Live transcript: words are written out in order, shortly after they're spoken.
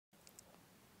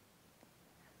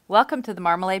Welcome to the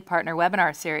Marmalade Partner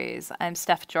Webinar Series. I'm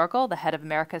Steph Jorgel, the head of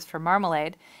Americas for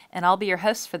Marmalade, and I'll be your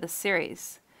host for this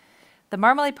series. The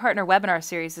Marmalade Partner Webinar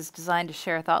Series is designed to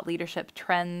share thought leadership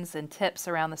trends and tips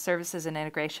around the services and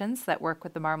integrations that work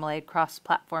with the Marmalade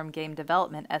cross-platform game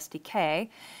development SDK,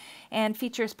 and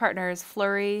features partners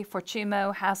Flurry,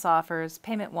 Fortumo, HasOffers,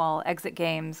 PaymentWall, Exit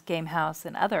Games, GameHouse,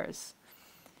 and others.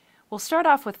 We'll start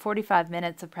off with 45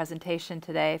 minutes of presentation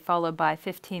today, followed by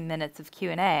 15 minutes of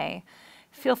Q&A.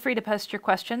 Feel free to post your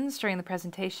questions during the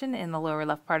presentation in the lower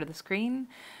left part of the screen.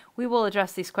 We will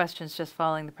address these questions just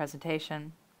following the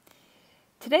presentation.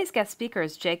 Today's guest speaker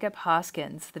is Jacob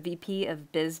Hoskins, the VP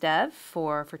of Biz Dev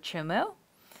for Fortumo,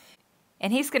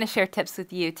 and he's going to share tips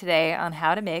with you today on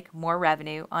how to make more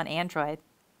revenue on Android.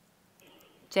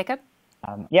 Jacob?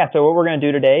 So what we're going to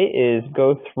do today is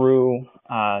go through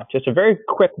just a very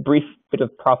quick, brief bit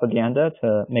of propaganda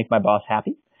to make my boss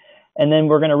happy. And then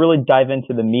we're going to really dive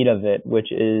into the meat of it,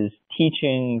 which is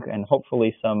teaching and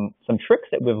hopefully some tricks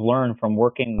that we've learned from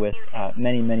working with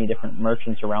many different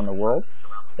merchants around the world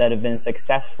that have been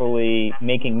successfully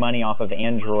making money off of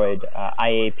Android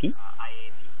IAP,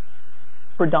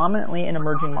 predominantly in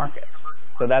emerging markets.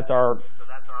 So that's our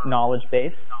knowledge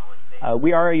base.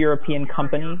 We are a European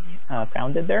company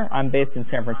founded there. I'm based in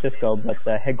San Francisco, but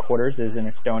the headquarters is in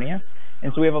Estonia.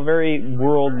 And so we have a very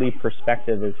worldly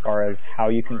perspective as far as how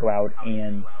you can go out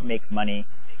and make money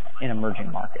in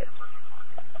emerging markets.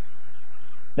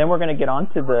 Then we're going to get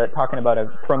on to talking about a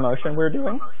promotion we're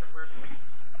doing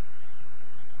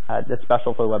that's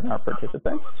special for webinar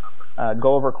participants.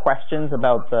 Go over questions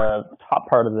about the top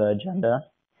part of the agenda.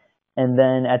 And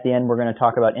then at the end, we're going to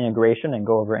talk about integration and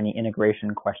go over any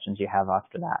integration questions you have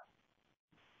after that.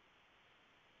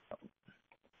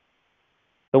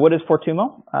 So what is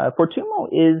Fortumo? Fortumo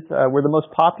is, we're the most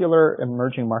popular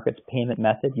emerging markets payment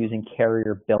method using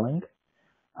carrier billing.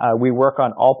 We work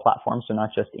on all platforms, so not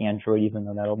just Android, even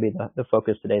though that'll be the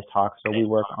focus of today's talk. So we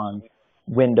work on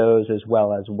Windows as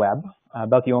well as web.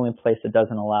 About the only place that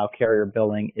doesn't allow carrier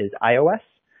billing is iOS.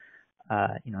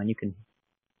 And you can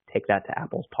take that to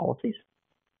Apple's policies.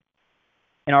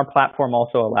 And our platform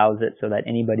also allows it so that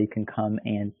anybody can come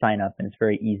and sign up, and it's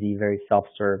very easy, very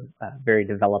self-serve, very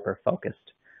developer-focused.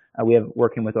 We have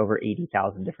working with over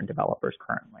 80,000 different developers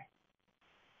currently.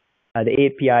 The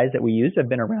APIs that we use have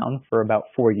been around for about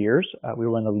 4 years. We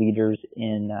were one of the leaders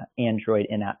in Android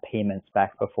in-app payments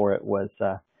back before it was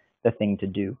the thing to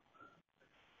do.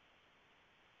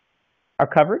 Our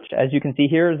coverage, as you can see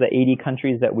here, is the 80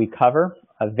 countries that we cover.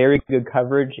 A very good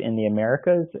coverage in the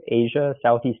Americas, Asia,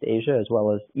 Southeast Asia, as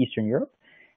well as Eastern Europe,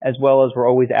 as well as we're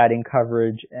always adding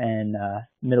coverage in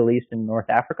Middle East and North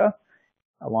Africa,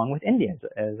 along with India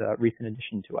as a recent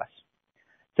addition to us.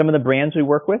 Some of the brands we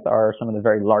work with are some of the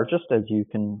very largest, as you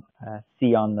can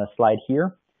see on the slide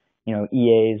here.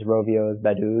 EAs, Rovios,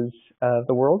 Badoo's of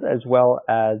the world, as well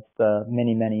as the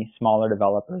many smaller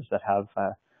developers that have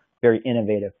very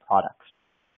innovative products.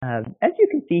 As you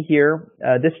can see here,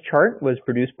 this chart was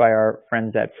produced by our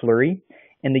friends at Flurry,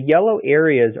 and the yellow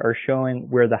areas are showing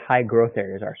where the high growth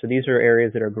areas are. So these are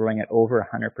areas that are growing at over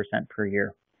 100% per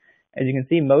year. As you can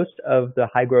see, most of the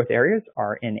high growth areas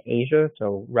are in Asia,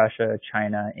 so Russia,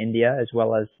 China, India, as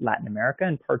well as Latin America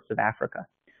and parts of Africa.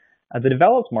 The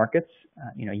developed markets,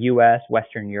 US,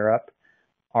 Western Europe,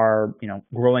 are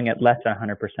growing at less than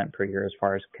 100% per year as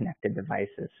far as connected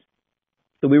devices.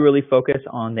 So we really focus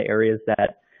on the areas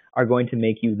that are going to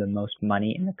make you the most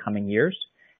money in the coming years,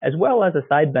 as well as a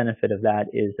side benefit of that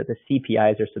is that the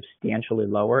CPIs are substantially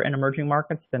lower in emerging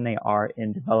markets than they are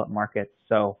in developed markets.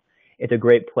 So it's a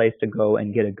great place to go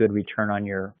and get a good return on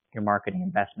your marketing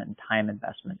investment and time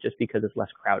investment just because it's less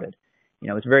crowded.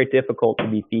 It's very difficult to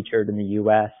be featured in the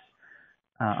US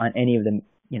on any of the,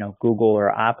 Google or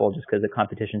Apple just because the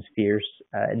competition's fierce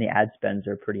and the ad spends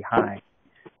are pretty high.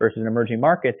 Versus in emerging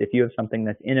markets, if you have something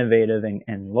that's innovative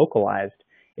and localized,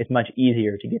 it's much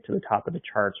easier to get to the top of the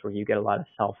charts where you get a lot of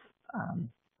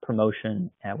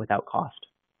self-promotion without cost.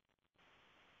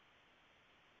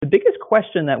 The biggest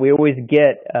question that we always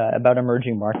get about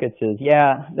emerging markets is,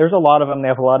 there's a lot of them, they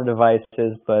have a lot of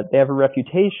devices, but they have a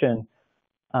reputation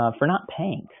for not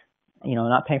paying,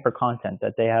 not paying for content,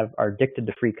 that they are addicted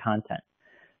to free content.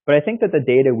 But I think that the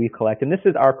data we collect, and this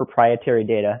is our proprietary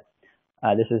data,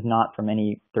 this is not from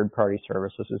any third-party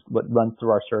service, this is what runs through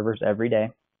our servers every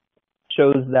day,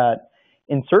 shows that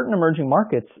in certain emerging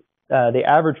markets, the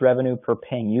average revenue per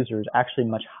paying user is actually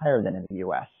much higher than in the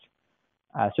US.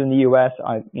 So in the US,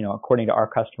 according to our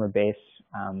customer base,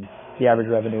 the average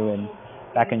revenue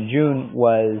back in June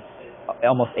was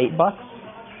almost $8,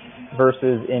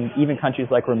 versus in even countries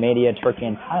like Romania, Turkey,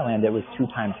 and Thailand, it was 2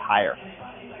 times higher.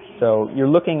 So you're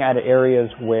looking at areas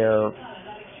where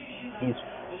these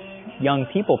young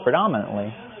people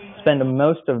predominantly spend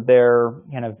most of their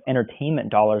kind of entertainment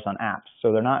dollars on apps.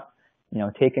 So they're not,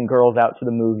 taking girls out to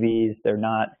the movies. They're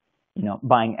not,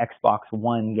 buying Xbox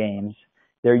One games.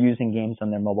 They're using games on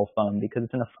their mobile phone because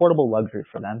it's an affordable luxury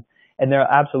for them, and they'll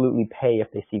absolutely pay if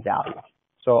they see value.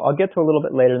 So I'll get to a little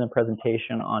bit later in the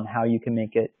presentation on how you can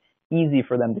make it easy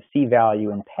for them to see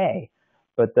value and pay.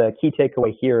 But the key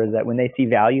takeaway here is that when they see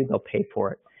value, they'll pay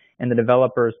for it. And the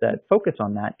developers that focus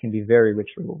on that can be very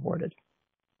richly rewarded.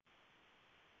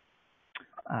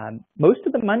 Most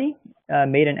of the money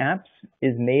made in apps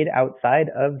is made outside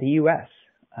of the US.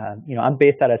 I'm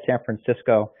based out of San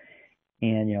Francisco,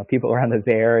 and people around the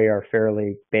Bay Area are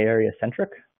fairly Bay Area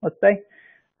centric, let's say.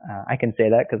 I can say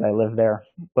that because I live there.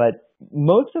 But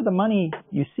most of the money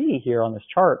you see here on this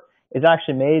chart is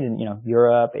actually made in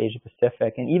Europe, Asia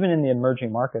Pacific, and even in the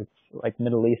emerging markets like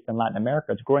Middle East and Latin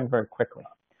America. It's growing very quickly.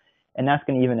 And that's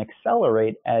going to even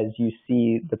accelerate as you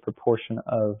see the proportion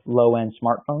of low-end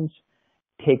smartphones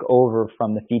take over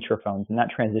from the feature phones. And that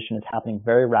transition is happening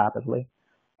very rapidly.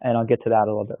 And I'll get to that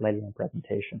a little bit later in the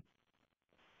presentation.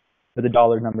 But the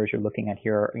dollar numbers you're looking at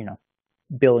here are,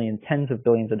 billions, tens of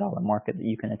billions of dollar market that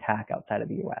you can attack outside of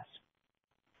the US.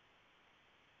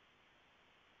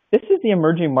 This is the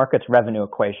emerging markets revenue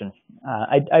equation.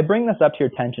 I bring this up to your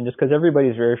attention just because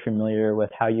everybody's very familiar with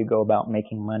how you go about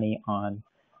making money on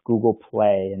Google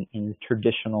Play and in the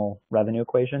traditional revenue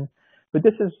equation. But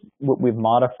this is what we've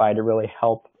modified to really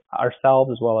help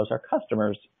ourselves as well as our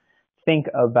customers think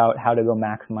about how to go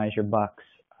maximize your bucks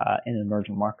in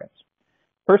emerging markets.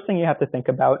 First thing you have to think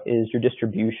about is your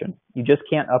distribution. You just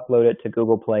can't upload it to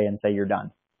Google Play and say you're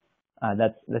done.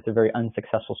 That's a very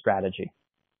unsuccessful strategy.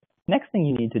 Next thing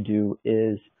you need to do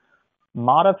is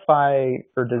modify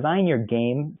or design your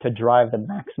game to drive the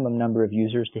maximum number of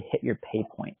users to hit your pay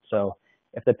point. So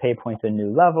if the pay point's a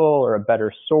new level or a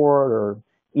better sword or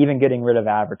even getting rid of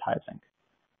advertising.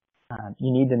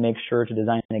 You need to make sure to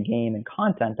design a game and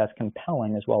content that's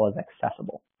compelling as well as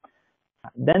accessible.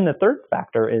 Then the third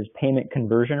factor is payment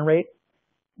conversion rate.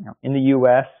 In the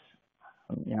US,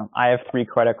 I have 3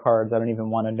 credit cards. I don't even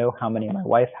want to know how many my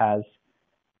wife has.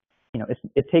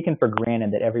 It's taken for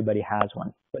granted that everybody has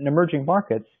one. But in emerging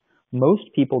markets, most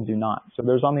people do not. So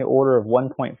there's on the order of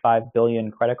 1.5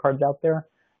 billion credit cards out there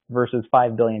versus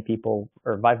 5 billion people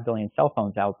or 5 billion cell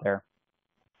phones out there.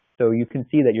 So you can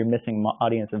see that you're missing an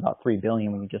audience of about 3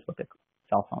 billion when you just look at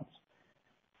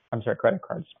credit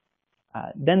cards.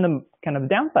 Then the kind of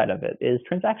downside of it is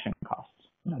transaction costs.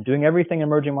 Doing everything in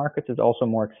emerging markets is also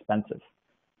more expensive.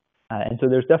 And so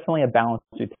there's definitely a balance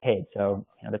to be paid. So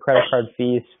the credit card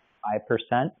fees,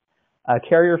 5%.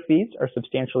 Carrier fees are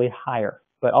substantially higher.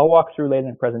 But I'll walk through later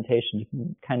in the presentation. You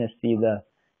can kind of see the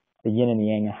yin and the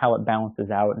yang and how it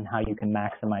balances out and how you can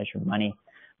maximize your money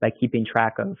by keeping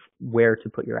track of where to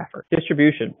put your effort.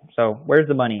 Distribution. So where's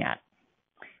the money at?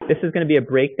 This is going to be a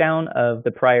breakdown of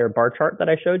the prior bar chart that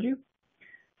I showed you.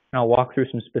 And I'll walk through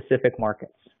some specific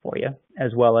markets for you,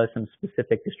 as well as some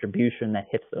specific distribution that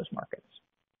hits those markets.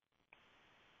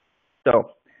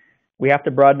 So we have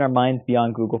to broaden our minds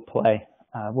beyond Google Play.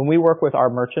 When we work with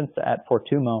our merchants at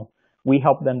Fortumo, we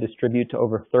help them distribute to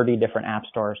over 30 different app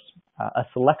stores, a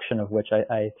selection of which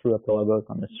I threw up the logos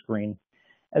on the screen,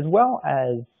 as well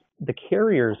as the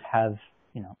carriers have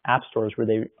app stores where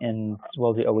they, as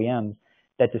well as the OEMs,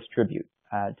 that distribute.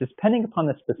 Depending upon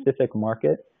the specific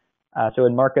market, so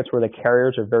in markets where the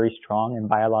carriers are very strong and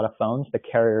buy a lot of phones, the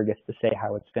carrier gets to say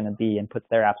how it's going to be and puts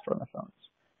their app store on the phones.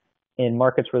 In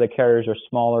markets where the carriers are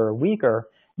smaller or weaker,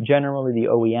 generally the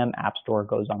OEM app store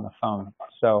goes on the phone.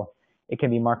 So it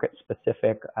can be market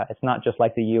specific. It's not just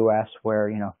like the US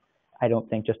where, I don't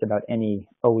think just about any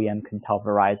OEM can tell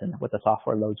Verizon what the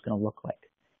software load is going to look like.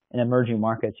 In emerging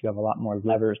markets, you have a lot more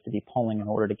levers to be pulling in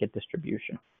order to get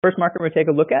distribution. First market we're going to take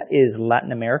a look at is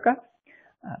Latin America.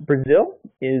 Brazil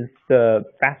is the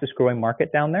fastest growing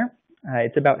market down there.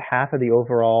 It's about half of the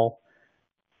overall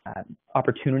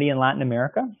opportunity in Latin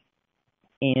America.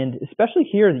 And especially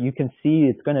here, you can see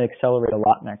it's going to accelerate a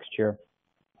lot next year.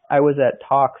 I was at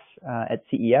talks at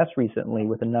CES recently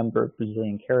with a number of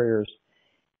Brazilian carriers,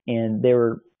 and they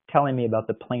were telling me about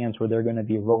the plans where they're going to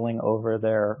be rolling over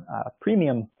their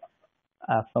premium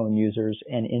phone users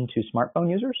and into smartphone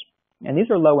users. And these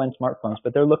are low-end smartphones,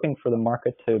 but they're looking for the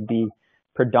market to be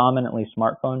predominantly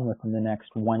smartphone within the next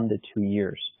 1 to 2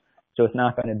 years. So it's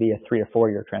not going to be a 3 or 4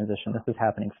 year transition. This is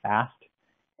happening fast,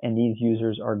 and these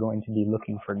users are going to be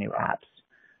looking for new apps.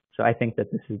 So I think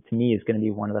that this is, to me, is going to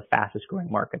be one of the fastest growing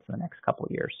markets in the next couple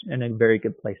of years and a very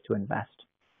good place to invest.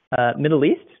 Middle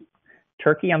East,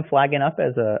 Turkey I'm flagging up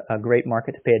as a great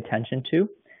market to pay attention to.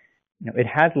 It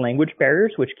has language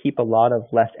barriers, which keep a lot of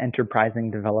less enterprising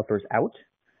developers out.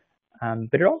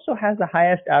 But it also has the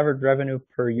highest average revenue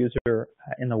per user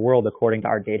in the world, according to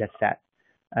our data set.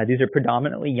 These are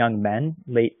predominantly young men,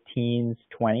 late teens,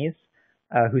 20s,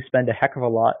 who spend a heck of a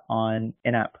lot on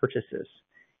in-app purchases.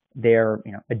 They're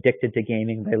addicted to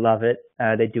gaming. They love it.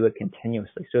 They do it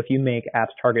continuously. So if you make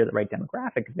apps targeted at the right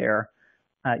demographic there,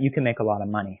 you can make a lot of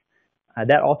money.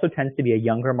 That also tends to be a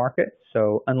younger market.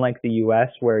 So unlike the US,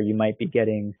 where you might be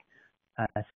getting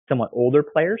somewhat older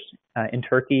players, in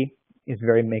Turkey,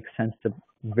 it makes sense to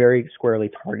very squarely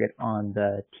target on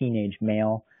the teenage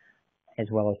male as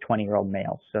well as 20-year-old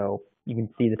males. So you can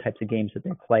see the types of games that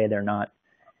they play. They're not,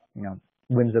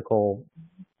 whimsical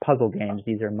puzzle games.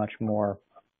 These are much more,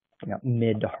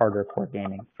 mid to harder core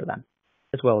gaming for them,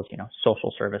 as well as,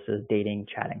 social services, dating,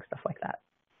 chatting, stuff like that.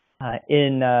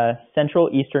 In Central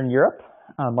Eastern Europe,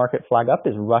 market flag up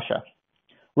is Russia.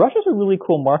 Russia's a really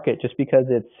cool market just because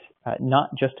it's not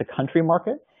just a country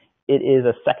market. It is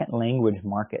a second language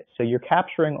market. So you're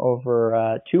capturing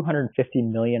over 250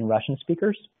 million Russian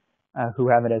speakers who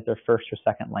have it as their first or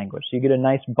second language. So you get a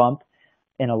nice bump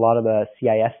in a lot of the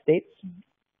CIS states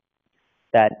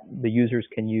that the users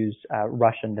can use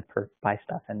Russian to buy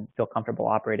stuff and feel comfortable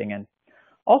operating in.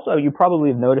 Also, you probably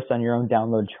have noticed on your own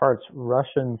download charts,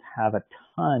 Russians have a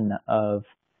ton of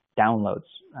downloads.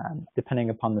 Depending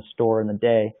upon the store and the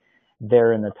day,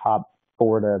 they're in the top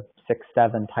 4 to 6,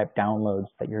 7 type downloads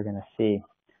that you're going to see.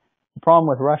 The problem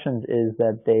with Russians is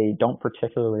that they don't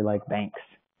particularly like banks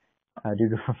due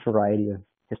to a variety of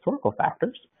historical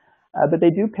factors. But they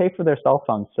do pay for their cell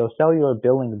phones. So cellular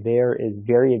billing there is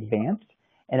very advanced.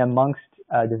 And amongst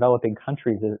developing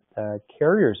countries,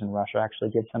 carriers in Russia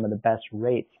actually give some of the best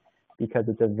rates because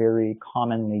it's a very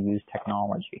commonly used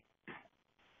technology.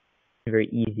 Very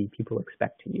easy. People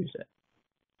expect to use it.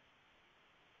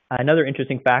 Another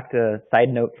interesting fact, a side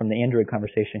note from the Android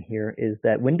conversation here, is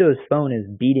that Windows Phone is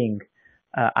beating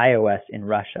iOS in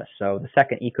Russia. So the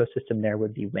second ecosystem there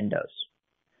would be Windows.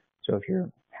 So if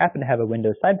you happen to have a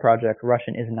Windows side project,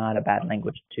 Russian is not a bad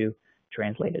language to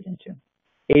translate it into.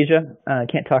 Asia,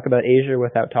 can't talk about Asia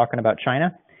without talking about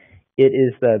China. It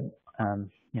is the,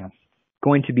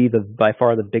 going to be by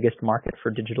far the biggest market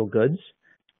for digital goods.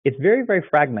 It's very, very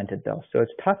fragmented though. So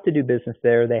it's tough to do business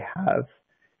there. They have,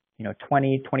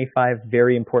 20, 25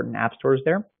 very important app stores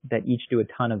there that each do a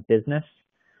ton of business.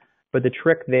 But the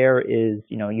trick there is,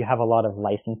 you have a lot of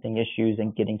licensing issues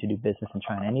and getting to do business in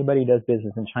China. Anybody who does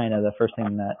business in China, the first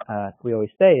thing that we always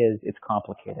say is it's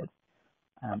complicated.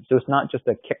 So it's not just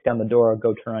a kick down the door,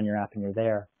 go turn on your app and you're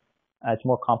there. It's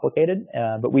more complicated,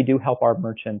 but we do help our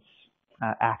merchants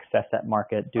access that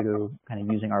market due to kind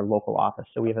of using our local office.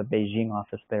 So we have a Beijing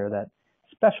office there that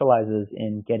specializes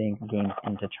in getting games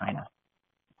into China.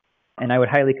 And I would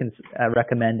highly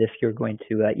recommend if you're going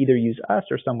to either use us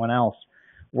or someone else,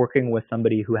 working with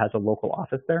somebody who has a local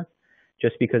office there,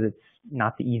 just because it's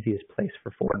not the easiest place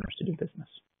for foreigners to do business.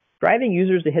 Driving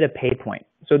users to hit a pay point.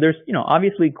 So there's,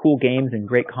 obviously cool games and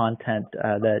great content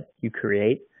that you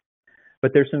create,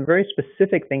 but there's some very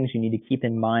specific things you need to keep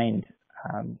in mind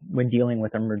when dealing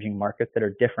with emerging markets that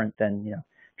are different than,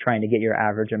 trying to get your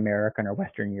average American or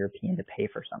Western European to pay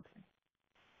for something.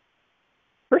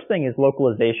 First thing is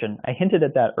localization. I hinted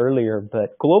at that earlier,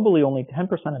 but globally only 10%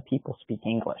 of people speak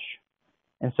English.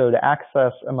 And so to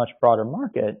access a much broader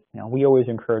market, we always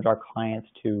encourage our clients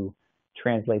to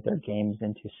translate their games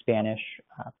into Spanish,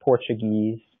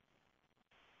 Portuguese,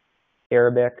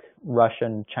 Arabic,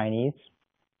 Russian, Chinese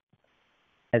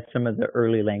as some of the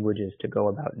early languages to go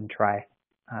about and try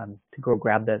to go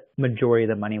grab the majority of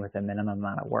the money with a minimum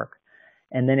amount of work.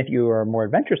 And then if you are more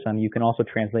adventuresome, you can also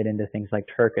translate into things like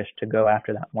Turkish to go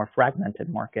after that more fragmented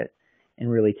market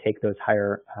and really take those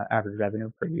higher average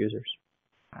revenue per users.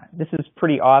 This is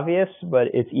pretty obvious, but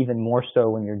it's even more so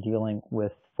when you're dealing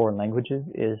with foreign languages,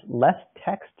 is less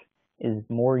text is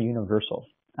more universal.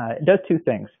 It does two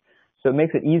things. So it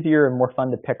makes it easier and more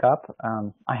fun to pick up.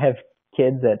 I have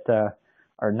kids that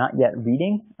are not yet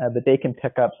reading, but they can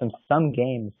pick up some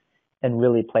games and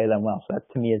really play them well. So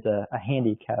that to me is a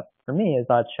handicap for me, is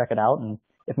I'll check it out. And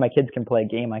if my kids can play a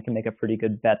game, I can make a pretty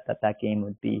good bet that that game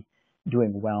would be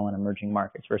doing well in emerging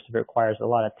markets. Versus if it requires a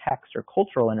lot of text or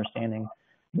cultural understanding,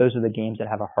 those are the games that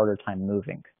have a harder time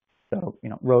moving. So,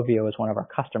 Rovio is one of our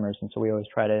customers, and so we always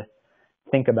try to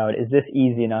think about, is this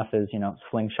easy enough as,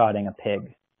 slingshotting a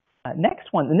pig? Next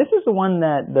one, and this is the one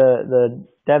that the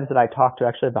devs that I talk to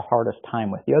actually have the hardest time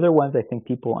with. The other ones I think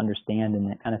people understand, and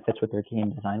it kind of fits with their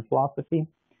game design philosophy.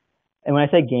 And when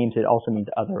I say games, it also means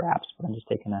other apps, but I'm just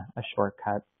taking a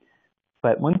shortcut.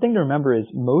 But one thing to remember is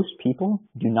most people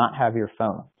do not have your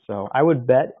phone. So I would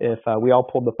bet if we all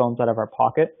pulled the phones out of our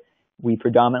pocket, we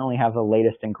predominantly have the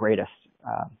latest and greatest.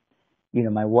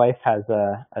 My wife has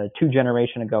a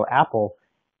 2-generation ago Apple,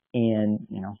 and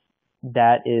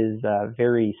that is a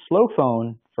very slow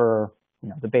phone for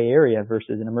the Bay Area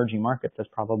versus in emerging markets. That's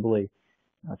probably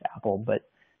it's Apple, but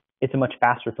it's a much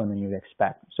faster phone than you'd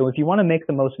expect. So if you want to make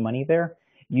the most money there,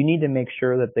 you need to make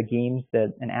sure that the games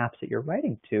and apps that you're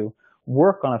writing to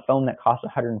work on a phone that costs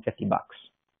 $150.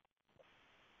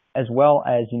 As well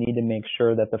as you need to make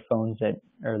sure that the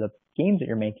the games that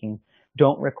you're making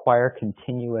don't require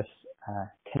continuous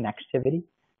connectivity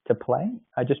to play,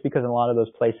 just because in a lot of those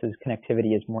places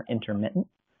connectivity is more intermittent.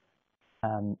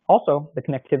 Also, the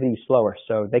connectivity is slower,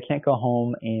 so they can't go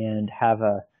home and have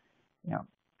a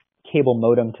cable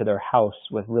modem to their house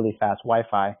with really fast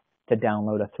Wi-Fi to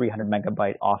download a 300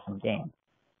 megabyte awesome game.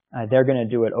 They're going to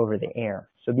do it over the air.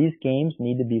 So these games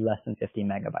need to be less than 50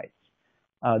 megabytes.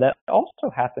 That also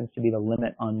happens to be the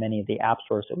limit on many of the app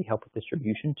stores that we help with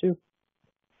distribution to.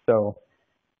 So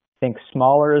I think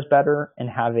smaller is better, and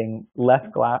having less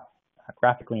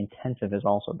graphically intensive is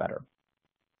also better.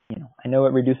 I know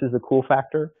it reduces the cool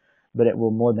factor, but it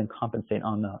will more than compensate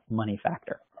on the money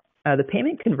factor. The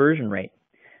payment conversion rate.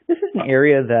 This is an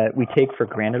area that we take for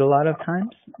granted a lot of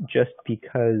times, just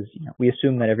because we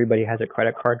assume that everybody has a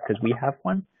credit card because we have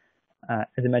one. As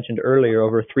I mentioned earlier,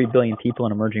 over 3 billion people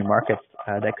in emerging markets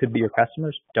that could be your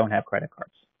customers don't have credit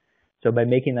cards. So by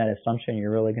making that assumption,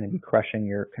 you're really going to be crushing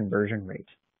your conversion rate.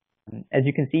 As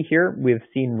you can see here, we've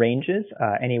seen ranges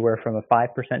anywhere from a 5%.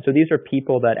 So these are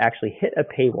people that actually hit a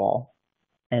paywall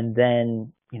and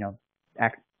then,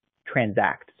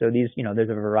 transact. So these, there's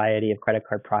a variety of credit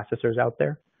card processors out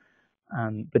there.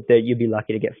 But you'd be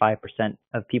lucky to get 5%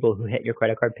 of people who hit your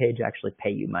credit card page actually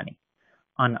pay you money.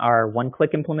 On our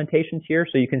one-click implementations here,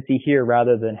 so you can see here,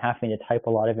 rather than having to type a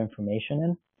lot of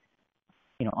information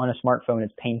in, on a smartphone,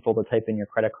 it's painful to type in your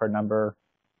credit card number,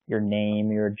 your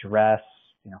name, your address,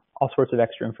 all sorts of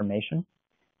extra information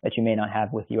that you may not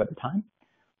have with you at the time.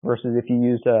 Versus if you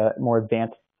use a more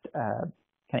advanced kind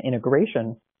of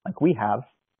integration like we have,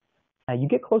 you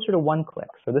get closer to one click.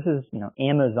 So this is,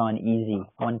 Amazon easy,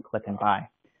 one click and buy.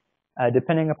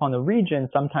 Depending upon the region,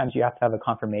 sometimes you have to have a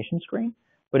confirmation screen,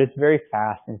 but it's very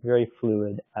fast and it's very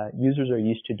fluid. Users are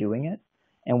used to doing it,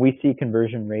 and we see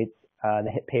conversion rates that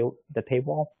hit the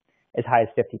paywall as high as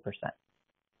 50%.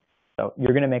 So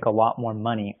you're going to make a lot more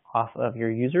money off of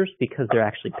your users because they're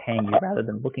actually paying you rather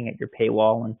than looking at your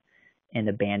paywall and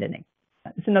abandoning.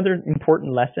 It's another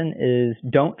important lesson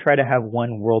is don't try to have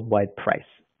one worldwide price.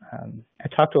 I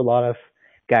talked to a lot of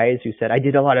guys who said, I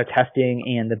did a lot of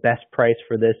testing and the best price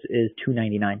for this is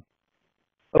 $2.99.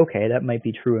 Okay, that might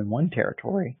be true in one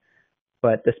territory,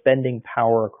 but the spending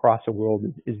power across the world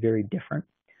is very different.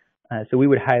 So we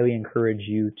would highly encourage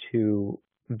you to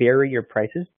vary your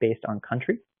prices based on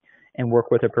country and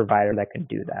work with a provider that can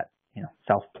do that.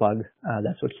 Self-plug,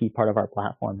 that's a key part of our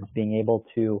platform, is being able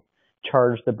to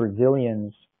charge the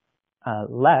Brazilians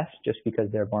less just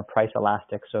because they're more price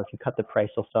elastic. So if you cut the price,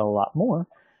 they'll sell a lot more,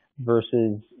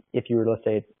 versus if you were, let's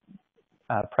say,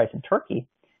 price in Turkey,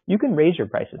 you can raise your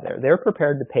prices there. They're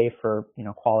prepared to pay for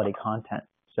quality content.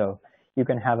 So you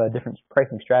can have a different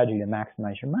pricing strategy to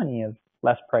maximize your money of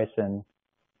less price in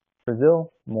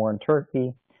Brazil, more in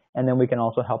Turkey, and then we can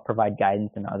also help provide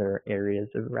guidance in other areas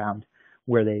around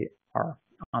where they are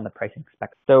on the pricing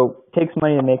spectrum. So it takes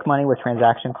money to make money with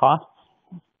transaction costs.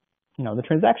 The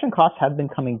transaction costs have been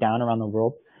coming down around the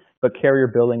world, but carrier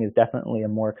billing is definitely a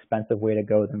more expensive way to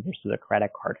go than versus a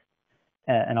credit card.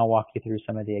 And I'll walk you through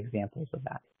some of the examples of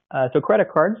that. So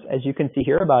credit cards, as you can see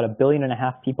here, about 1.5 billion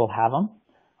people have them.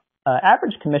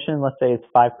 Average commission, let's say it's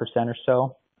 5% or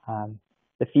so.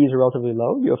 The fees are relatively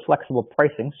low. You have flexible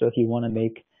pricing. So if you want to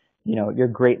make, your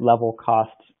grade level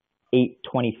cost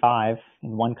 $8.25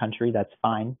 in one country, that's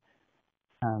fine.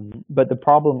 But the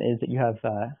problem is that you have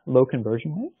low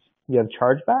conversion rates, you have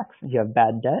chargebacks, you have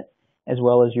bad debt, as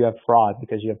well as you have fraud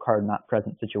because you have card not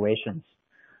present situations.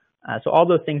 So all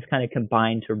those things kind of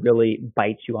combine to really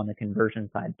bite you on the conversion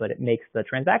side, but it makes the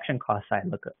transaction cost side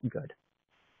look good.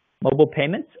 Mobile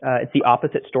payments, it's the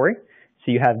opposite story.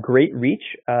 So you have great reach,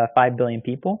 5 billion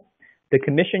people. The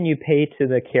commission you pay to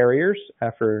the carriers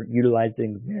for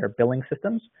utilizing their billing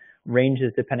systems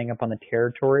ranges depending upon the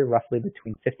territory, roughly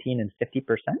between 15 and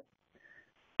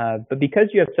 50%. But because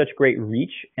you have such great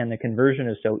reach and the conversion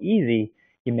is so easy,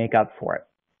 you make up for it.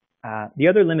 The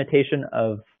other limitation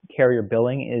of carrier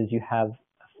billing is you have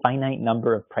a finite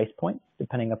number of price points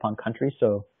depending upon country.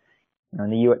 So, in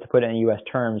the US, to put it in US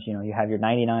terms, you have your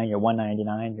 99, your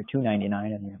 199, your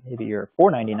 299, and maybe your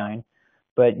 499.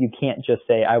 But you can't just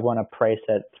say, I want a price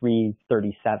at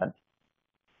 337.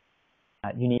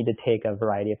 You need to take a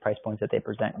variety of price points that they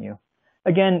present you.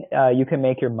 Again, you can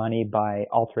make your money by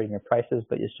altering your prices,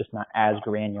 but it's just not as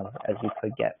granular as you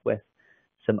could get with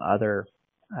some other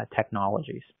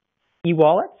technologies.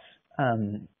 E-wallets,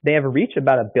 they have a reach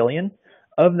about 1 billion.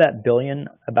 Of that billion,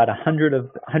 about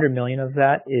 100 million of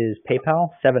that is PayPal,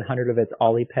 700 of it's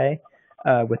Alipay,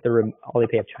 with the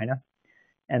Alipay of China,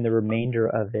 and the remainder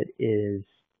of it is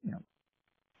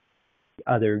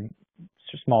other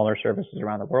smaller services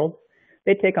around the world.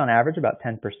 They take on average about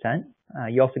 10%.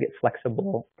 You also get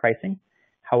flexible pricing.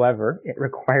 However, it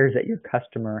requires that your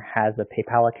customer has a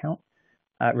PayPal account,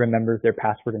 remembers their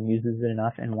password and uses it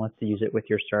enough, and wants to use it with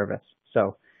your service.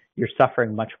 So you're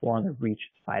suffering much more on the reach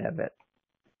side of it.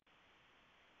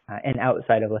 And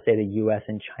outside of, let's say, the US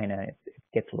and China, it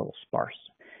gets a little sparse.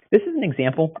 This is an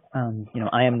example.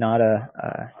 I am not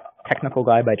a technical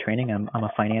guy by training. I'm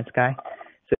a finance guy.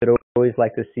 So I'd always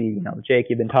like to see, Jake,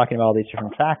 you've been talking about all these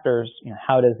different factors.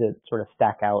 How does it sort of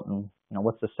stack out, and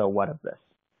what's the so what of this?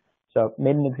 So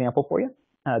made an example for you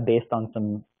based on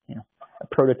some,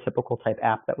 a prototypical type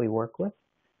app that we work with.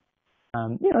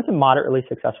 It's a moderately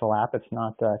successful app. It's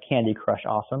not Candy Crush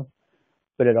awesome,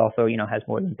 but it also, has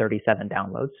more than 37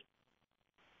 downloads.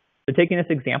 So taking this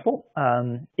example,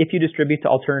 if you distribute to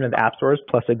alternative app stores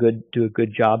plus do a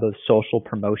good job of social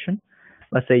promotion,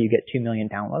 let's say you get 2 million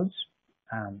downloads.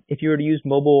 If you were to use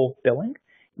mobile billing,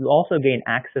 you also gain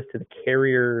access to the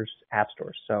carriers' app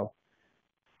stores. So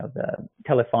the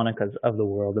Telefonicas of the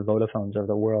world, the Vodafones of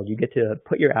the world, you get to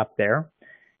put your app there.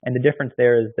 And the difference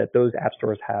there is that those app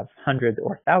stores have hundreds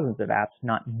or thousands of apps,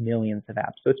 not millions of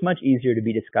apps. So it's much easier to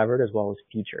be discovered as well as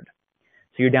featured.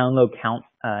 So your download count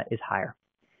is higher.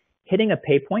 Hitting a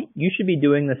pay point, you should be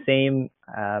doing the same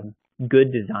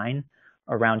good design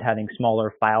around having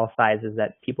smaller file sizes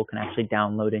that people can actually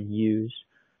download and use,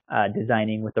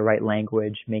 designing with the right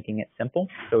language, making it simple.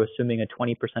 So assuming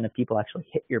 20% of people actually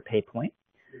hit your pay point.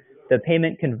 The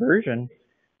payment conversion,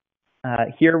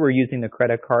 here we're using the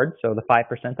credit card, so the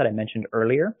 5% that I mentioned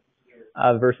earlier,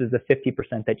 versus the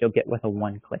 50% that you'll get with a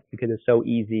one-click, because it's so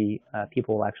easy,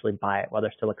 people will actually buy it while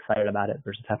they're still excited about it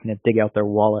versus having to dig out their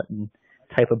wallet and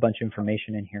type a bunch of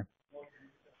information in here.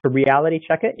 For reality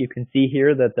check it, you can see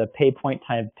here that the pay point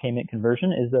time payment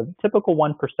conversion is a typical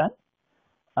 1%,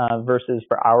 versus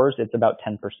for ours, it's about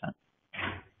 10%.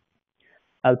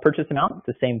 The purchase amount,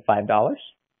 the same $5.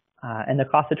 And the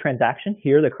cost of transaction,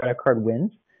 here the credit card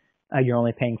wins. You're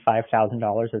only paying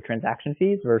 $5,000 of transaction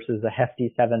fees versus a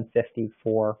hefty $750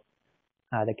 for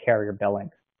the carrier billing.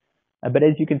 But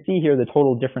as you can see here, the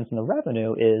total difference in the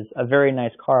revenue is a very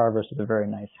nice car versus a very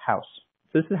nice house.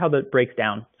 So this is how that breaks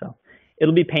down. So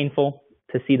it'll be painful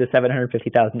to see the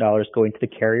 $750,000 going to the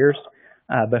carriers,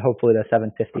 but hopefully the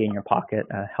 $750 in your pocket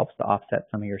helps to offset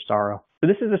some of your sorrow. So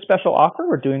this is a special offer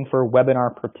we're doing for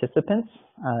webinar participants.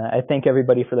 I thank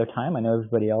everybody for their time. I know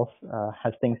everybody else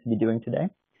has things to be doing today.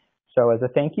 So as a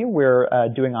thank you, we're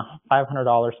doing a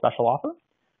 $500 special offer,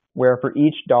 where for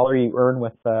each dollar you earn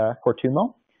with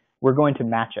Fortumo, we're going to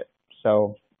match it.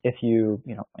 So if you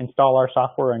install our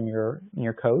software in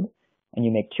your code and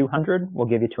you make 200, we'll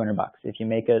give you 200 bucks. If you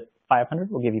make it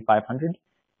 500, we'll give you 500.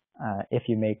 If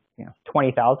you make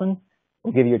 20,000,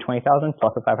 we'll give you your 20,000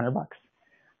 plus the 500 bucks.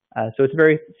 So it's a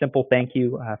very simple thank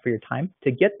you for your time.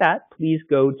 To get that, please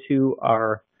go to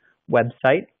our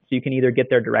website. So you can either get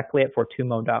there directly at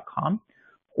fortumo.com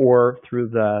or through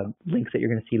the links that you're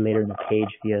going to see later in the page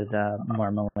via the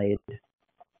Marmalade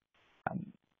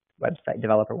website,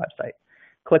 developer website.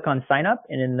 Click on sign up,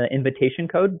 and in the invitation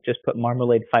code, just put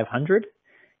Marmalade 500,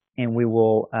 and we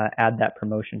will add that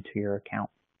promotion to your account.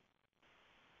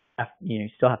 You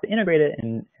still have to integrate it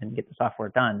and get the software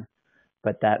done,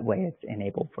 but that way it's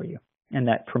enabled for you. And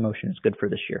that promotion is good for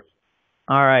this year.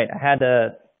 All right, I had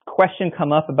a question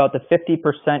come up about the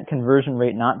 50% conversion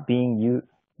rate not being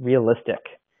realistic.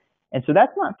 And so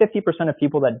that's not 50% of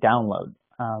people that download,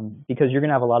 because you're going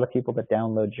to have a lot of people that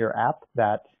download your app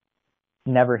that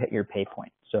never hit your pay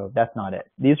point. So that's not it.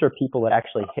 These are people that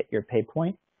actually hit your pay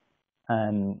point,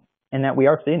 and that we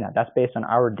are seeing that. That's based on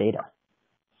our data.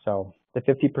 So the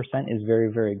 50% is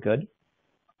very, very good.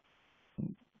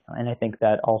 And I think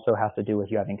that also has to do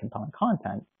with you having compelling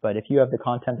content. But if you have the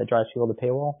content that drives people to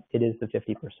paywall, it is the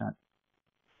 50%.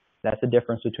 That's the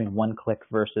difference between one click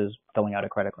versus filling out a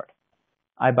credit card.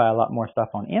 I buy a lot more stuff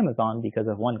on Amazon because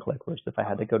of one click versus if I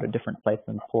had to go to different sites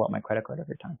and pull out my credit card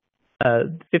every time.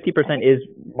 50% is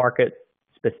market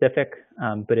specific,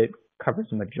 but it covers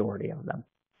the majority of them.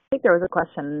 I think there was a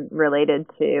question related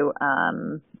to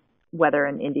whether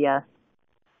in India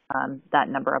that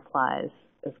number applies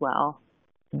as well.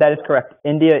 That is correct.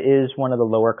 India is one of the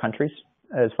lower countries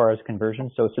as far as conversion,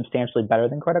 so it's substantially better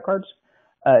than credit cards.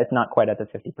 It's not quite at the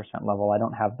 50% level. I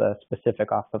don't have the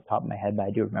specific off the top of my head, but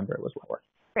I do remember it was lower.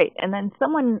 Great. And then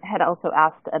someone had also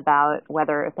asked about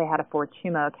whether if they had a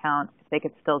Fortumo account, if they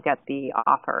could still get the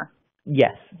offer.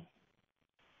 Yes.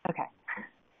 Okay.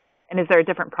 And is there a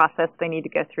different process they need to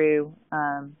go through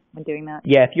when doing that?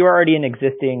 Yeah, if you're already an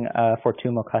existing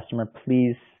Fortumo customer,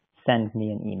 please send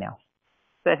me an email.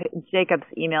 So Jacob's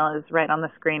email is right on the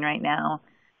screen right now.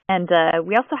 And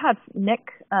we also have Nick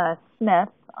Smith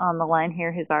on the line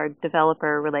here, who's our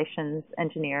developer relations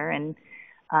engineer. And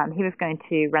he was going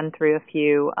to run through a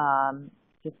few,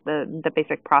 just the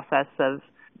basic process of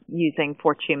using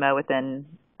Fortumo within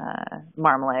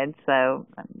Marmalade. So,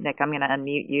 Nick, I'm going to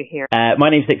unmute you here. My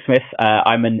name's Nick Smith.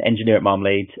 I'm an engineer at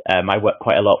Marmalade. I work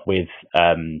quite a lot with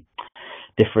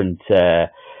different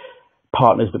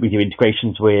partners that we do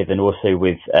integrations with, and also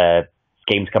with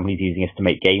games companies using us to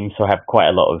make games. So I have quite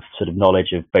a lot of sort of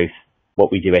knowledge of both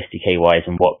what we do SDK-wise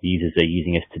and what users are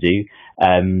using us to do.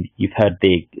 You've heard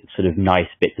the sort of nice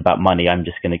bits about money. I'm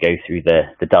just going to go through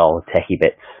the dull, techie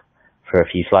bits for a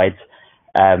few slides.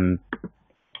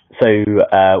 So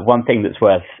one thing that's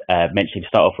worth mentioning to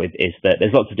start off with is that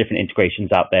there's lots of different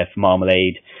integrations out there for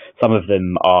Marmalade. Some of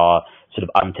them are sort of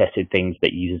untested things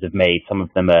that users have made. Some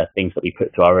of them are things that we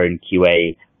put through our own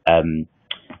QA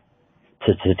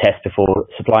to test before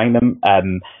supplying them.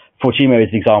 Fortumo is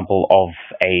an example of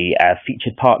a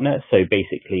featured partner. So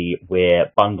basically,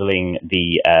 we're bundling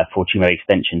the Fortumo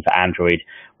extension for Android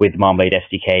with Marmalade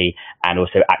SDK and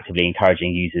also actively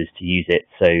encouraging users to use it.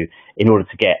 So in order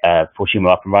to get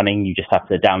Fortumo up and running, you just have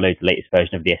to download the latest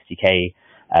version of the SDK,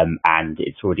 and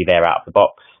it's already there out of the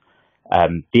box.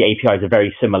 The APIs are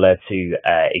very similar to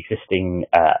existing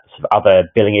sort of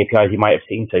other billing APIs you might have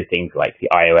seen. So things like the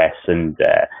iOS and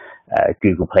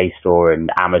Google Play Store and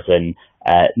Amazon.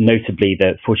 Notably,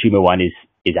 the Fortumo one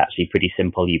is actually pretty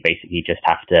simple. You basically just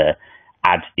have to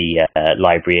add the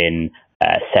library in,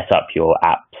 set up your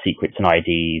app secrets and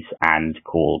IDs, and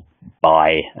call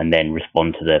buy, and then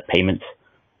respond to the payments.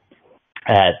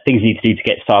 Things you need to do to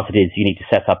get started is you need to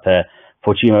set up a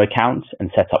Fortumo account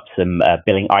and set up some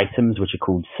billing items, which are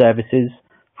called services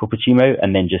for Fortumo,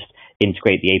 and then just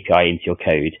integrate the API into your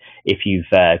code. If you've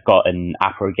got an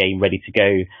app or a game ready to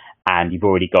go, and you've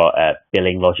already got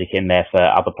billing logic in there for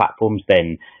other platforms,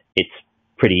 then it's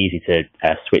pretty easy to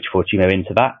switch Fortumo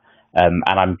into that. And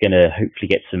I'm going to hopefully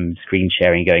get some screen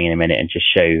sharing going in a minute and just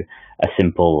show a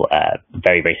simple,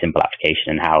 very, very simple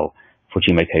application and how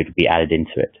Fortumo code would be added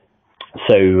into it.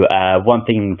 So one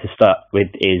thing to start with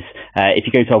is if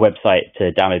you go to our website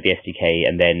to download the SDK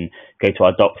and then go to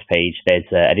our docs page, there's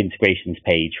an integrations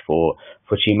page for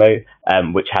Fortumo,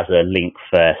 which has a link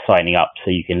for signing up.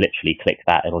 So you can literally click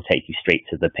that. It'll take you straight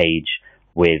to the page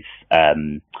with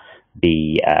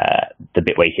the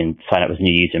bit where you can sign up as a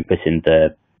new user and put in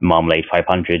the Marmalade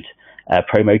 500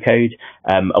 promo code.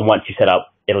 And once you set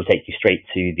up, it'll take you straight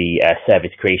to the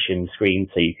service creation screen.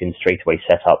 So you can straight away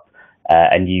set up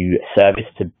a new service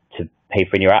to pay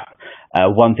for in your app.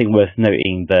 One thing worth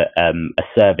noting that a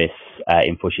service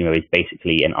in Fortumo is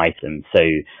basically an item. So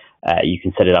you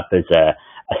can set it up as a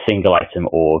single item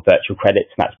or virtual credits,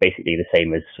 and that's basically the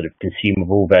same as sort of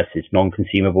consumable versus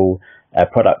non-consumable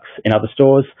products in other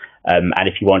stores. And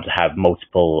if you want to have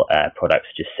multiple products,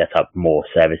 just set up more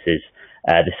services.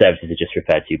 The services are just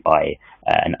referred to by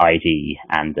an ID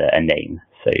and a name.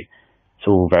 So it's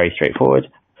all very straightforward.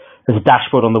 There's a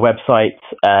dashboard on the website.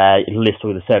 It'll list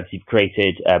all the services you've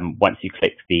created. Once you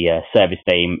click the service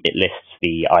name, it lists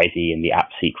the ID and the app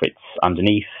secrets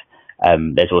underneath.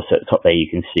 There's also at the top there you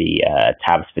can see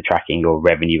tabs for tracking your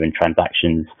revenue and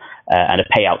transactions, and a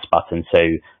payouts button. So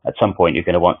at some point you're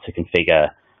going to want to configure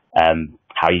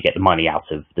how you get the money out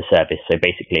of the service. So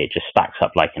basically it just stacks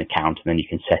up like an account, and then you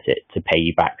can set it to pay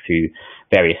you back through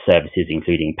various services,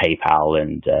 including PayPal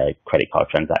and credit card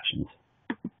transactions.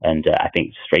 And I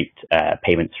think straight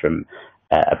payments from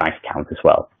a bank account as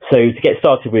well. So to get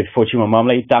started with Fortumo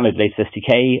Marmalade, download the latest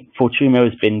SDK. Fortumo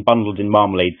has been bundled in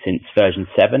Marmalade since version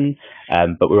 7,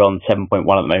 but we're on 7.1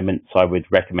 at the moment, so I would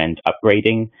recommend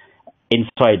upgrading.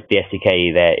 Inside the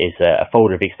SDK, there is a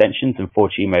folder of extensions, and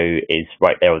Fortumo is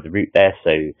right there with the root there.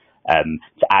 So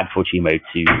to add Fortumo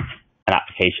to an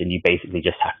application, you basically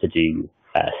just have to do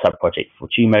subproject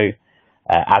Fortumo.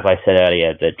 As I said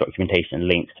earlier, the documentation and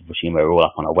links to Fortumo are all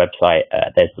up on our website.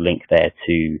 There's the link there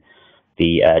to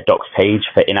the docs page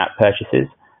for in-app purchases,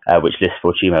 which lists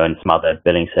Fortumo and some other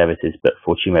billing services, but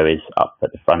Fortumo is up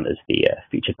at the front as the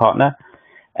featured partner.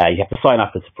 You have to sign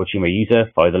up as a Fortumo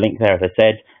user, follow the link there, as I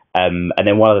said. And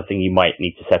then one other thing you might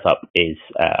need to set up is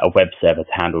a web server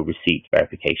to handle receipt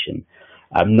verification.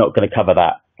 I'm not going to cover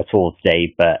that at all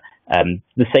today, but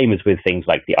The same as with things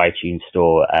like the iTunes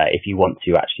Store. If you want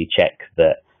to actually check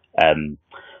that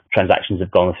transactions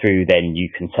have gone through, then you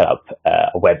can set up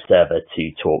a web server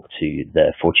to talk to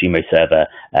the Fortumo server.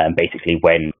 Basically,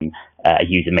 when a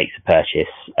user makes a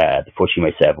purchase, the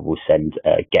Fortumo server will send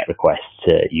a GET request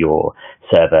to your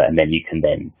server, and then you can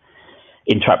then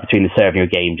interact between the server and your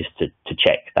game just to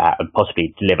check that, and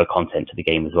possibly deliver content to the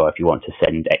game as well if you want to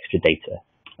send extra data.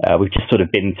 We've just sort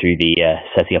of been through the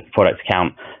setting up a product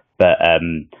account, but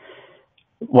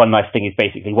one nice thing is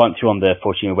basically once you're on the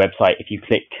Fortumo website, if you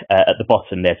click at the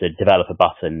bottom, there's a developer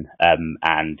button,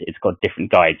 and it's got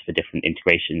different guides for different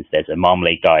integrations. There's a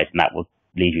Marmalade guide, and that will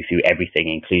lead you through everything,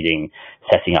 including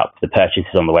setting up the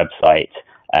purchases on the website,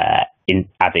 in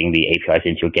adding the APIs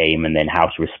into your game, and then how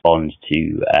to respond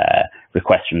to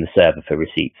requests from the server for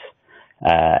receipts.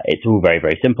 It's all very,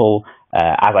 very simple.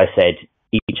 As I said,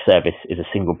 each service is a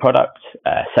single product.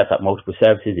 Set up multiple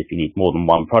services if you need more than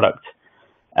one product.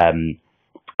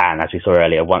 And as we saw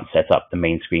earlier, once set up, the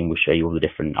main screen will show you all the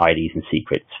different IDs and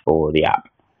secrets for the app.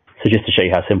 So just to show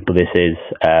you how simple this is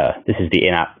the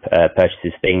in-app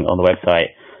purchases thing on the website.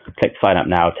 Click sign up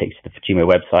now, takes you to the Fortumo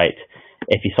website.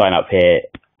 If you sign up here,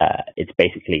 it's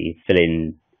basically fill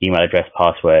in email address,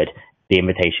 password, the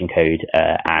invitation code,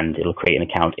 and it'll create an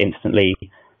account instantly.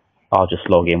 I'll just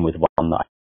log in with one that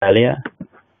I had earlier.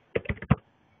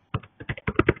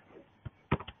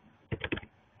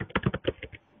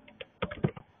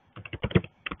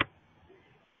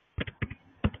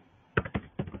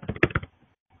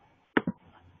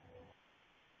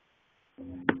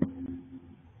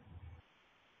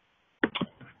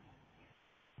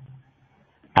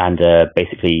 And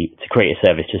basically, to create a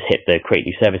service, just hit the Create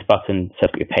New Service button, set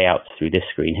up your payouts through this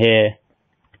screen here.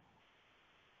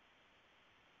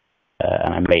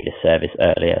 And I made a service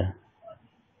earlier.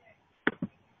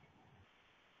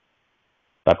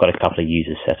 I've got a couple of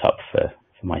users set up for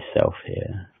myself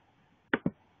here.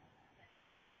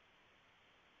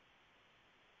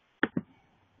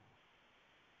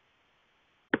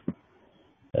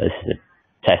 This is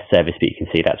a test service, but you can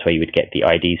see that's where you would get the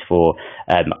IDs for.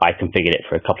 I configured it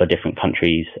for a couple of different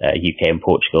countries, UK and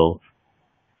Portugal.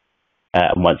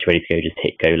 And once you're ready to go, just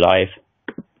hit Go Live.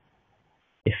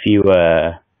 If you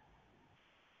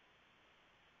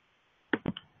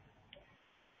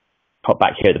pop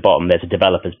back here at the bottom, there's a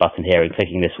developers button here, and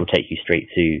clicking this will take you straight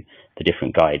to the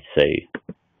different guides. So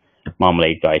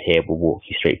Marmalade guide here will walk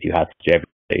you straight through how to do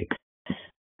everything.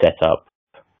 Set up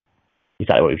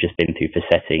exactly what we've just been through for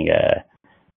setting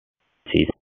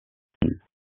season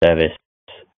service,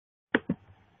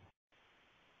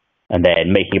 and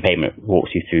then making a payment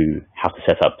walks you through how to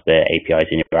set up the APIs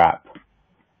in your app.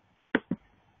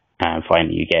 And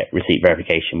finally, you get receipt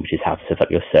verification, which is how to set up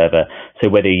your server. So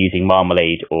whether you're using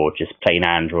Marmalade or just plain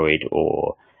Android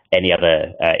or any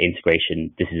other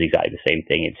integration, this is exactly the same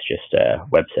thing. It's just a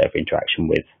web server interaction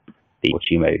with the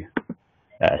Fortumo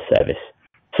service.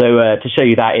 So to show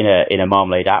you that in a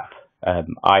Marmalade app,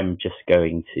 I'm just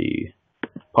going to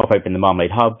pop open the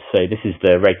Marmalade Hub. So this is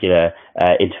the regular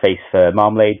interface for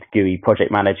Marmalade, GUI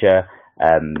project manager.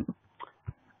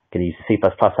 Going to use the C++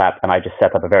 app, and I just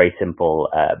set up a very simple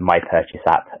My Purchase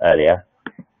app earlier.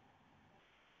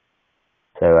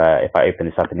 So if I open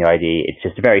this up in the IDE, it's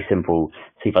just a very simple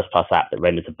C++ app that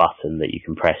renders a button that you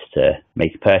can press to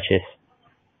make a purchase.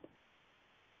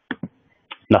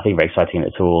 Nothing very exciting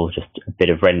at all, just a bit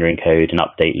of rendering code, an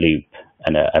update loop,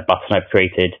 and a button I've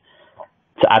created.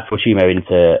 To add Fortumo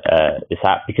into this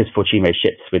app, because Fortumo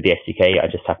ships with the SDK, I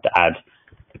just have to add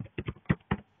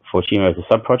Fortumo as a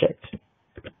sub-project.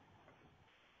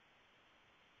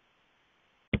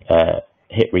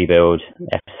 Hit rebuild,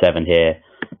 F7 here,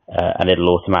 and it'll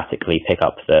automatically pick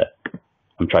up that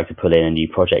I'm trying to pull in a new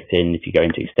project in. If you go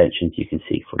into extensions, you can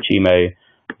see Fortumo.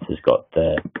 This has got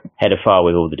the header file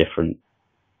with all the different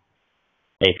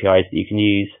APIs that you can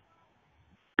use.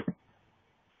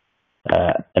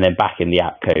 And then back in the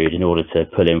app code, in order to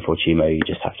pull in Fortumo, you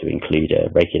just have to include a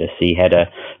regular C header.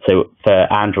 So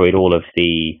for Android, all of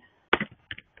the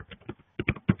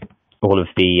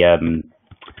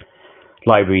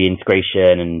library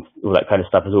integration and all that kind of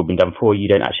stuff has all been done for you. You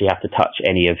don't actually have to touch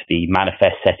any of the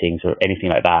manifest settings or anything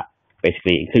like that.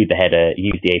 Basically, include the header,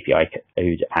 use the API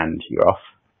code, and you're off.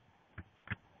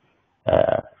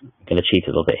 I'm going to cheat a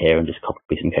little bit here and just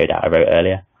copy some code out I wrote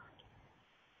earlier.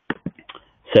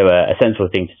 So a sensible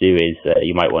thing to do is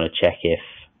you might want to check if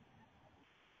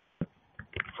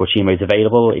Fortumo is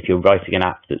available. If you're writing an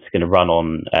app that's going to run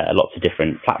on lots of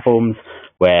different platforms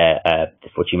where the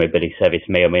Fortumo billing service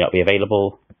may or may not be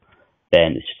available,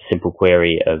 then it's just a simple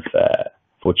query of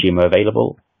Fortumo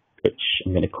available, which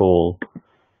I'm going to call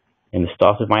in the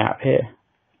start of my app here.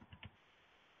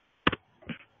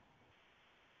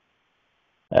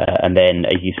 And then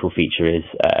a useful feature is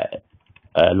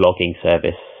a logging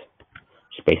service,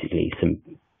 which is basically some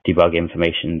debug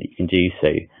information that you can do. So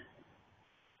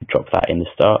drop that in the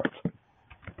start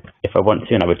if I want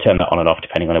to, and I would turn that on and off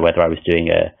depending on whether I was doing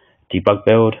a debug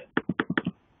build.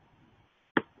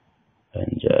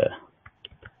 And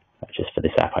just for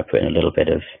this app, I put in a little bit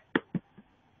of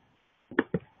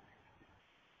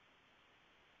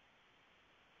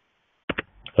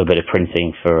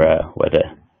printing for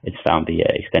whether it's found the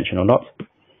extension or not.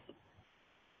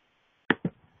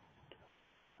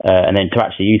 And then to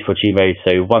actually use Fortumo,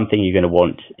 so one thing you're going to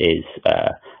want is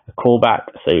a callback.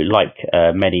 So like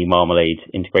many Marmalade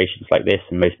integrations like this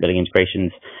and most billing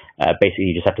integrations, basically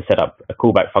you just have to set up a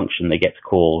callback function that gets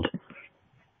called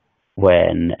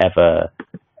whenever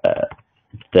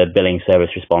the billing service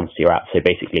responds to your app. So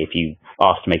basically if you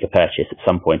ask to make a purchase, at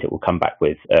some point it will come back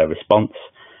with a response.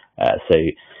 So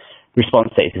response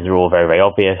statuses are all very, very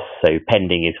obvious. So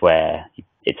pending is where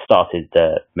it started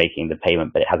making the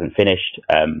payment, but it hasn't finished.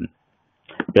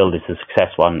 Build is the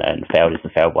success one, and failed is the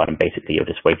failed one. And basically, you're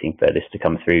just waiting for this to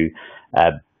come through.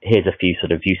 Here's a few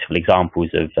sort of useful examples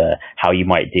of how you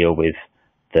might deal with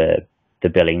the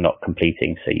billing not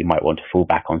completing. So you might want to fall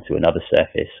back onto another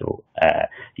surface, or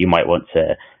you might want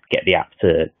to get the app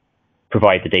to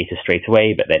provide the data straight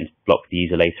away, but then block the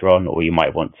user later on, or you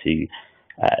might want to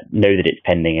know that it's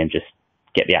pending and just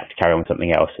get the app to carry on with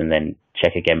something else and then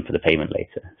check again for the payment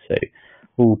later. So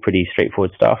all pretty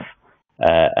straightforward stuff.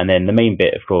 And then the main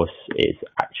bit, of course, is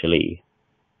actually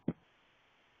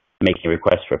making a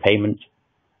request for a payment.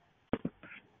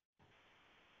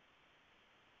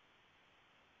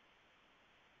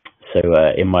 So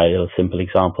in my little simple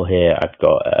example here, I've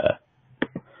got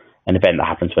an event that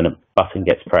happens when a button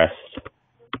gets pressed.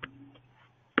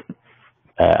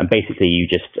 And basically you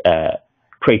just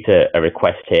create a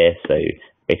request here. So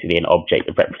basically an object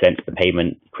that represents the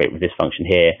payment, create with this function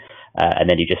here, and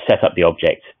then you just set up the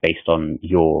object based on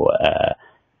your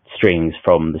strings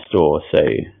from the store. So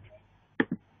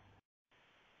if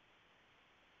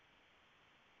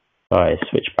I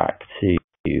switch back to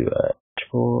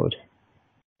dashboard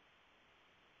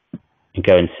and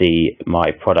go and see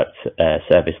my product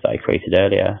service that I created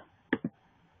earlier.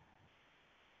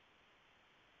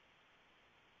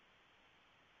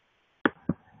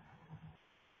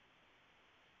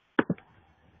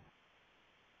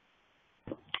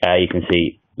 You can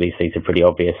see these things are pretty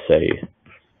obvious. So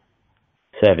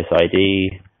service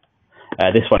ID.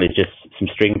 This one is just some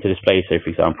string to display. So for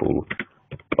example,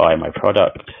 buy my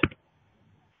product.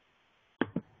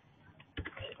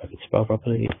 See if I can spell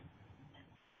properly.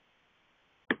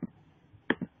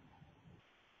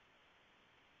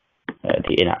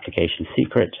 The in-application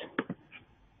secret.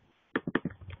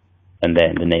 And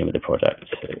then the name of the product.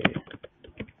 So,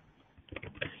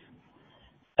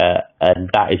 and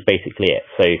that is basically it.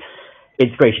 So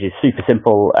integration is super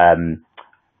simple.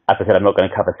 As I said, I'm not going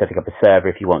to cover setting up a server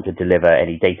if you want to deliver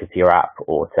any data to your app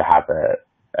or to have a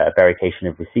verification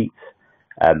of receipts.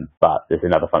 But there's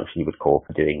another function you would call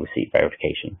for doing receipt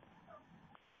verification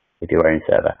with your own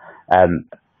server.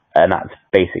 And that's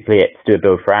basically it. To do a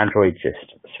build for Android,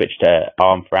 just switch to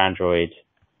ARM for Android,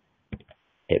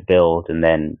 hit build, and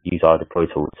then use our deploy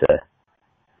tool to.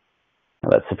 Well,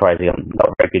 that's surprisingly I'm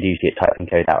not very good usually at typing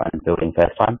code out and building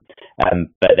first time.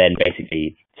 But then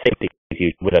basically, same thing as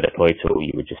you with a deploy tool,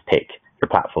 you would just pick your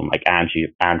platform like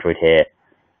Android here,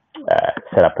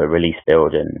 set up a release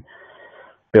build and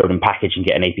package and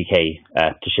get an APK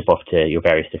to ship off to your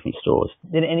various different stores.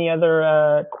 Did any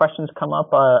other questions come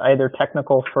up, either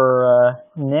technical for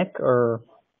Nick or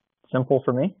simple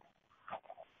for me?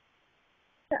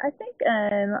 I think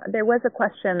there was a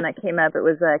question that came up. It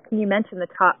was, can you mention the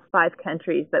top 5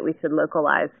 countries that we should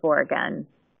localize for again?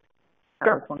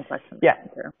 That was one question. Yeah.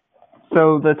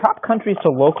 So the top countries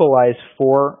to localize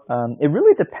for, it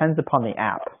really depends upon the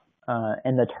app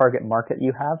and the target market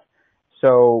you have.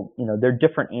 So, you know, there are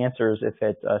different answers if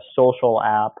it's a social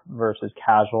app versus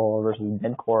casual versus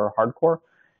midcore or hardcore.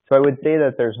 So I would say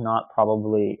that there's not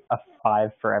probably a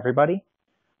 5 for everybody.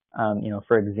 You know,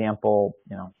 for example,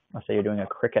 you know, let's say you're doing a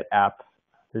cricket app,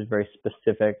 there's very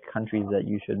specific countries that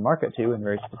you should market to and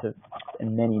very specific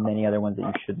and many, many other ones that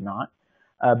you should not.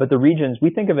 But the regions,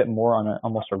 we think of it more on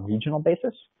almost a regional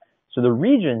basis. So the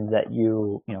regions that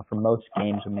you know, for most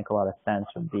games would make a lot of sense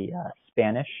would be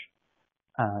Spanish,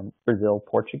 Brazil,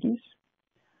 Portuguese.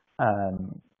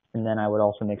 And then I would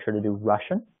also make sure to do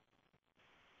Russian.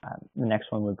 The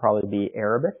next one would probably be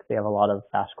Arabic. They have a lot of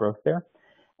fast growth there.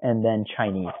 And then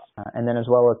Chinese. And then as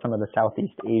well as some of the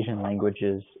Southeast Asian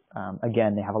languages,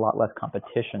 again, they have a lot less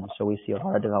competition. So we see a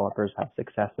lot of developers have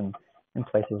success in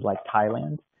places like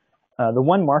Thailand. The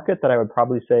one market that I would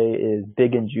probably say is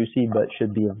big and juicy but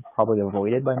should be probably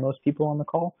avoided by most people on the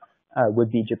call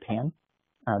would be Japan.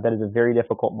 That is a very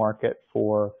difficult market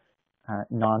for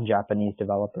non-Japanese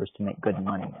developers to make good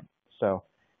money in. So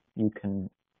you can,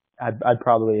 I'd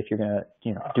probably, if you're going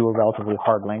to do a relatively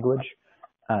hard language,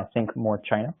 think more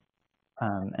China.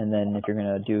 And then if you're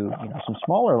going to do some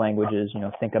smaller languages,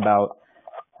 think about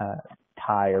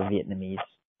Thai or Vietnamese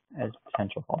as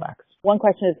potential fallbacks. One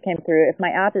question just came through. If my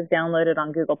app is downloaded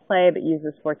on Google Play but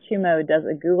uses Fortumo, does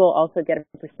Google also get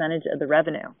a percentage of the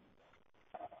revenue?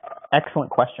 Excellent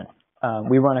question.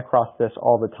 We run across this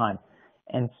all the time.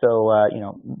 And so,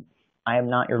 I am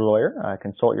not your lawyer,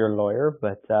 consult your lawyer,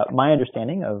 but my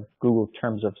understanding of Google's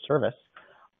terms of service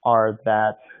are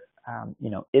that,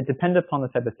 it depends upon the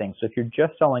type of thing. So if you're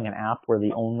just selling an app where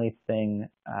the only thing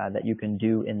that you can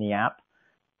do in the app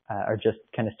are just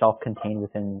kind of self-contained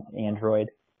within Android,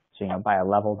 so, buy a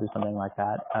level, do something like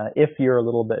that. If you're a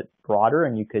little bit broader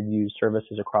and you could use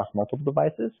services across multiple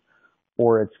devices,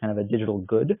 or it's kind of a digital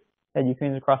good that you can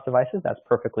use across devices, that's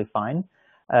perfectly fine.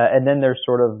 And then there's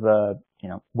sort of the,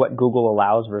 what Google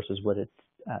allows versus what its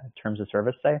terms of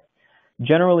service say.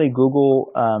 Generally,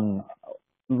 Google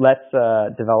lets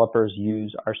developers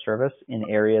use our service in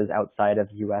areas outside of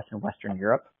US and Western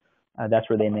Europe. That's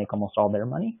where they make almost all their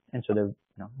money, and so they're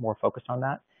more focused on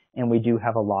that. And we do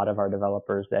have a lot of our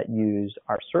developers that use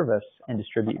our service and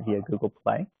distribute via Google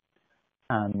Play.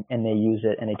 And they use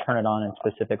it and they turn it on in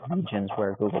specific regions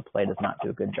where Google Play does not do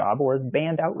a good job or is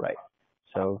banned outright.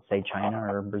 So say China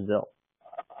or Brazil.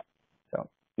 So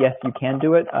yes, you can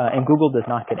do it. And Google does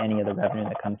not get any of the revenue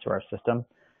that comes to our system.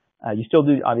 You still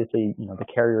do, obviously, the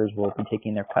carriers will be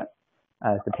taking their cut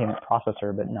as the payment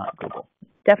processor, but not Google.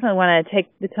 Definitely want to take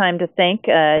the time to thank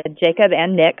Jacob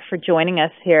and Nick for joining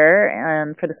us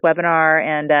here for this webinar,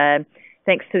 and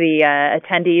thanks to the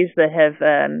attendees that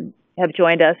have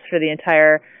joined us for the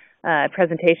entire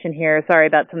presentation here. Sorry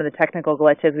about some of the technical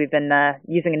glitches. We've been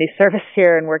using a new service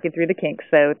here and working through the kinks,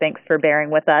 so thanks for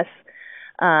bearing with us.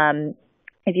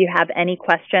 If you have any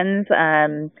questions,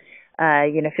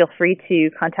 feel free to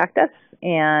contact us,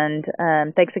 and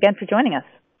thanks again for joining us.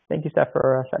 Thank you, Steph,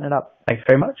 for setting it up. Thanks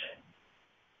very much.